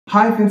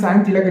Hi friends, I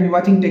am Tilak and you're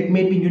watching Tech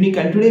Made Me Unique,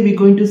 and today we're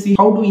going to see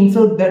how to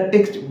insert the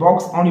text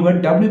box on your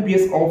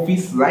WPS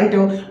Office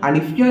Writer. And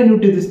if you are new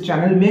to this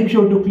channel, make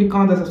sure to click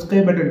on the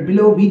subscribe button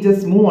below. We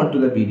just move on to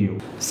the video.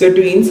 So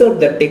to insert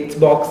the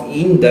text box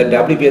in the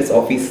WPS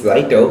Office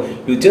Writer,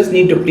 you just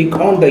need to click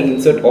on the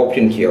insert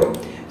option here.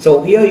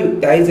 So here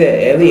there is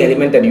every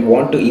element that you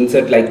want to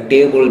insert, like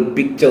table,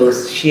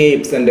 pictures,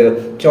 shapes and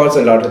charts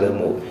and a lot of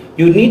more.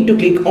 You need to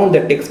click on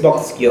the text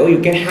box here.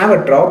 You can have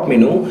a drop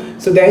menu.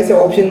 So there is an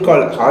option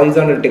called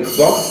horizontal text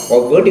box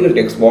or vertical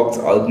text box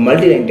or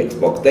multi-line text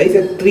box. There is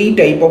a three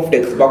type of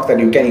text box that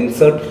you can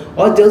insert,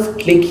 or just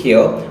click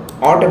here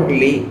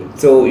automatically.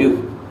 So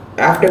you,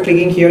 after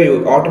clicking here,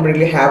 you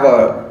automatically have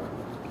a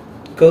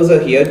cursor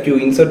here to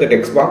insert the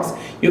text box.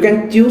 You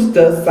can choose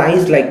the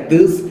size like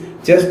this.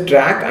 Just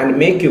drag and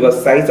make your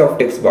size of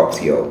text box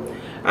here.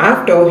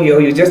 After here,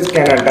 you just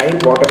can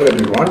type whatever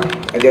that you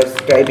want. Just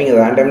typing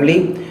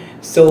randomly.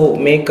 So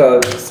make a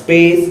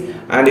space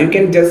and you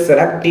can just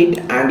select it,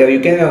 and you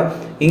can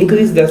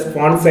increase the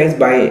font size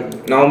by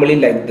normally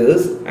like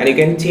this, and you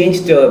can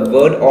change the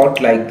word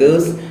art like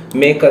this,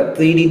 make a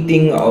 3D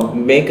thing or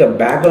make a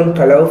background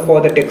color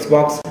for the text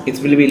box. It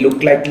will be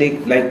look like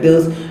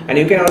this, and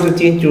you can also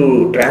change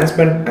to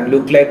transparent and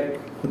look like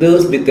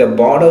this with the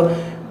border.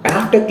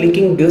 After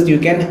clicking this, you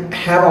can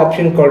have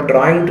option called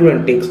drawing tool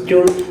and text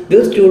tool.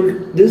 This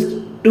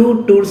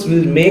two tools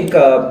will make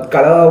a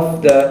color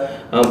of the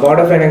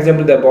border. For an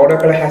example, the border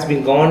color has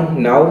been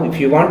gone. Now if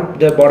you want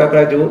the border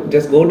color to,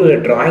 just go to the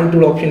drawing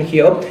tool option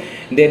here,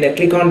 then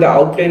click on the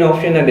outline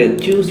option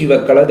and choose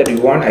your color that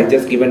you want. I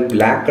just given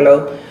black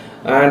color,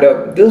 and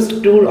this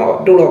tool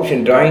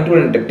option, drawing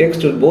tool and the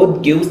text tool,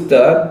 both gives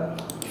the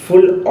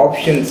full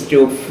options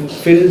to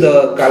fill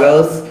the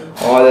colors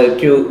or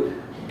to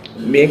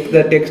make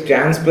the text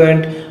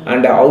transparent,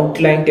 and the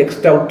outline,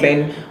 text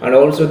outline, and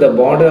also the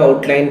border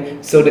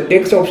outline. So the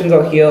text options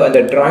are here, and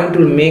the drawing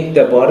tool make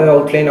the border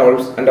outline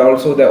and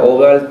also the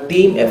overall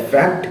theme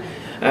effect.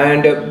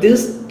 And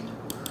this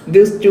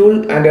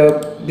tool and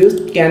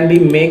this can be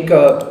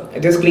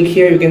just click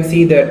here. You can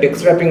see the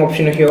text wrapping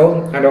option here,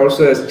 and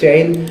also a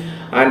style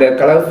and a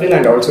color fill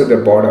and also the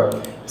border.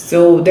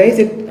 So there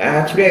is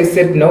actually I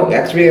said no,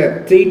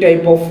 actually three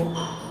type of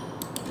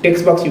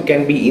text box you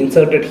can be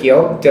inserted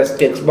here. Just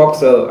text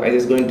box, I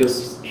just going to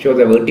show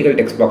the vertical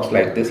text box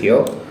like this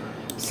here.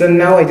 So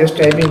now I just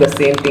typing the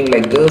same thing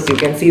like this. You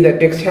can see the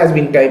text has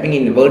been typing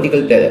in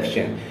vertical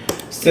direction.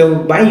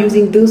 So by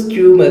using this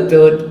two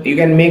method, you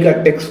can make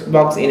a text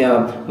box in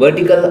a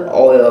vertical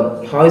or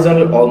a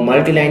horizontal or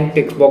multi-line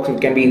text box. It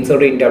can be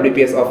inserted in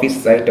WPS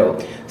Office Writer.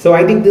 So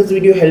I think this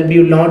video helped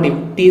you a lot. If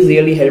it is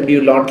really helped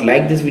you a lot,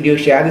 like this video,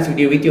 share this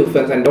video with your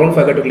friends, and don't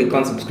forget to click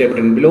on subscribe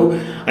button below.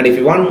 And if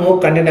you want more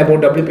content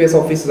about WPS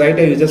Office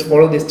Writer, you just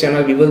follow this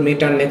channel. We will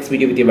meet on next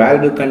video with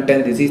valuable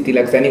content. This is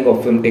Tilak signing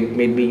off from Tech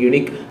Made Me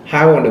Unique.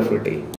 Have a wonderful day.